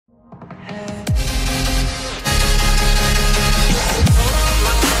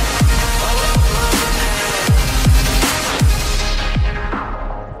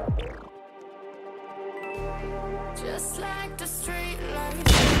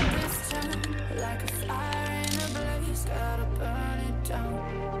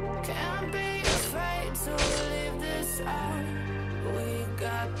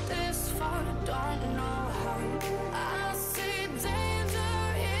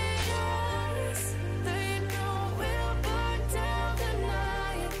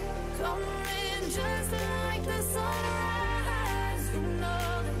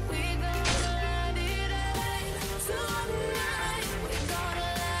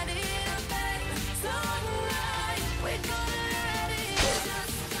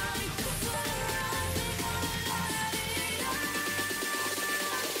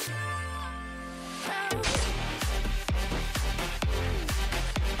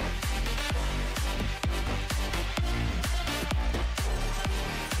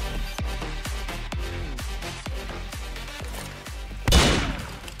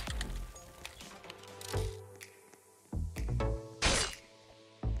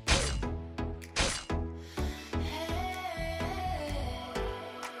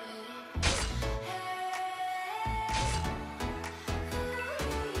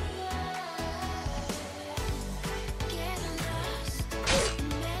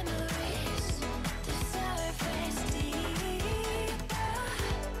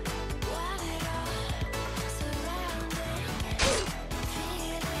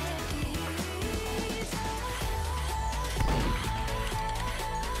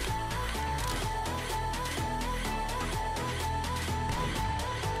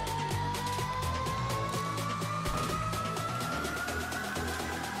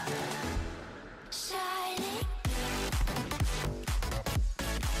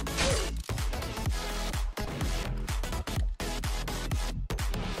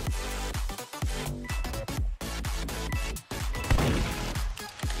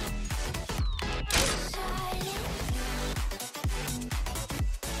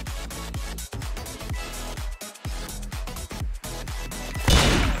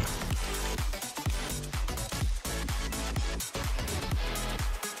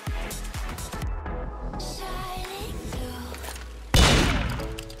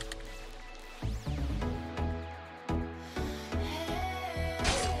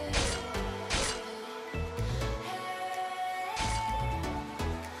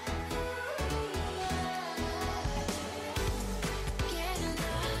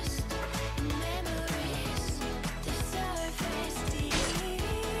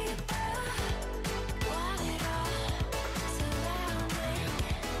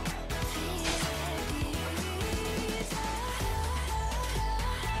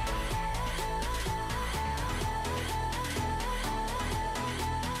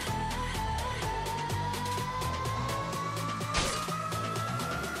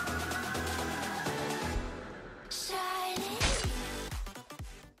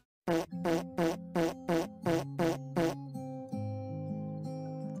I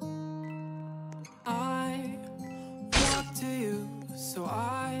walk to you so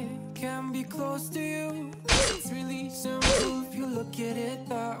I can be close to you. It's really simple if you look at it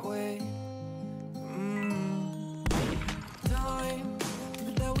that way. Time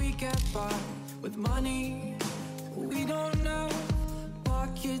that we get by with money we don't know.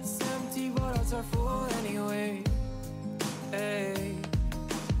 Pockets empty but ours are full anyway. Hey,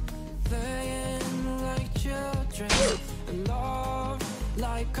 playing like children and love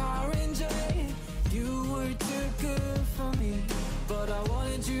like car and J. You were too good for me, but I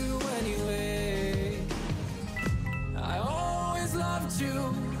wanted you anyway. I always loved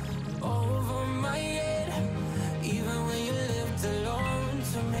you over my head, even when you lived alone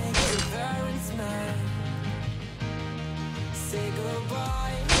to make your parents mad. Say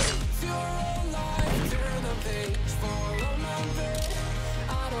goodbye to your old life, turn the page, follow my bed.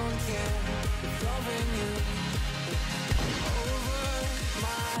 I don't care if loving you over my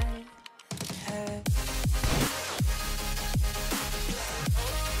head.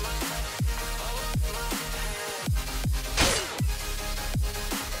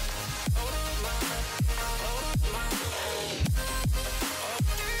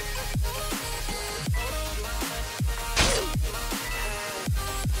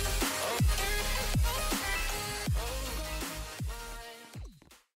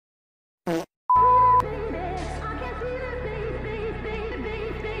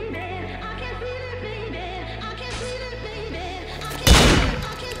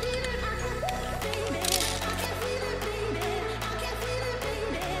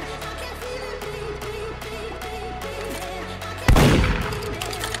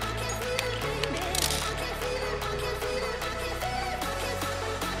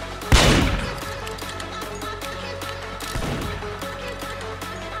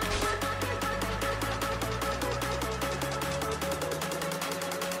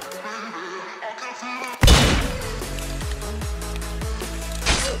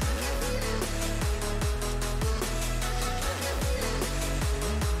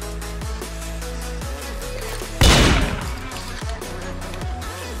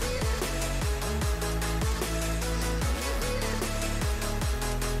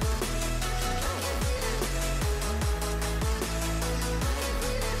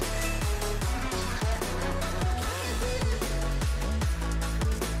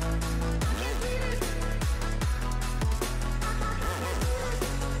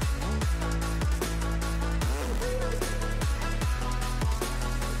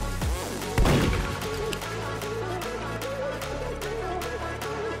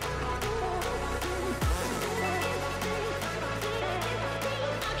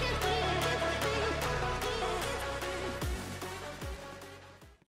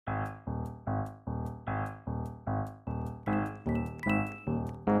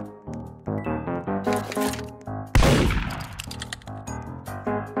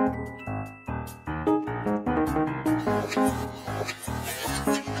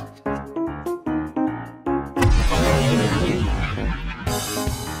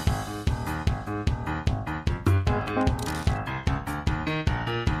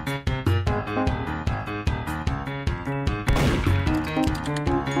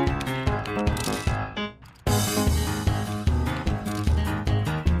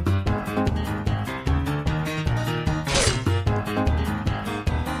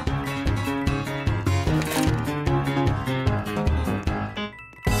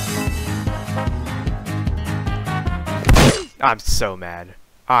 I'm so mad.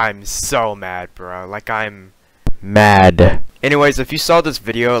 I'm so mad, bro. Like, I'm mad. Anyways, if you saw this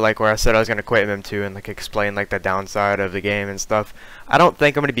video, like, where I said I was gonna quit MM2 and, like, explain, like, the downside of the game and stuff, I don't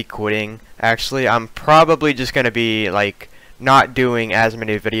think I'm gonna be quitting, actually. I'm probably just gonna be, like, not doing as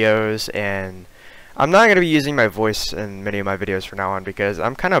many videos, and I'm not gonna be using my voice in many of my videos from now on, because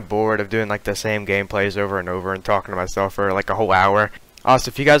I'm kind of bored of doing, like, the same gameplays over and over and talking to myself for, like, a whole hour. Also,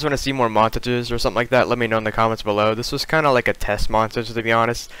 if you guys want to see more montages or something like that, let me know in the comments below. This was kind of like a test montage, to be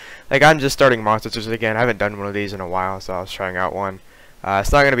honest. Like, I'm just starting montages again. I haven't done one of these in a while, so I was trying out one.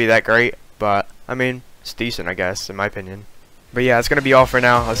 It's not going to be that great, but, I mean, it's decent, I guess, in my opinion. But yeah, it's going to be all for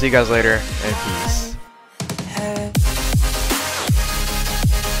now. I'll see you guys later, and peace.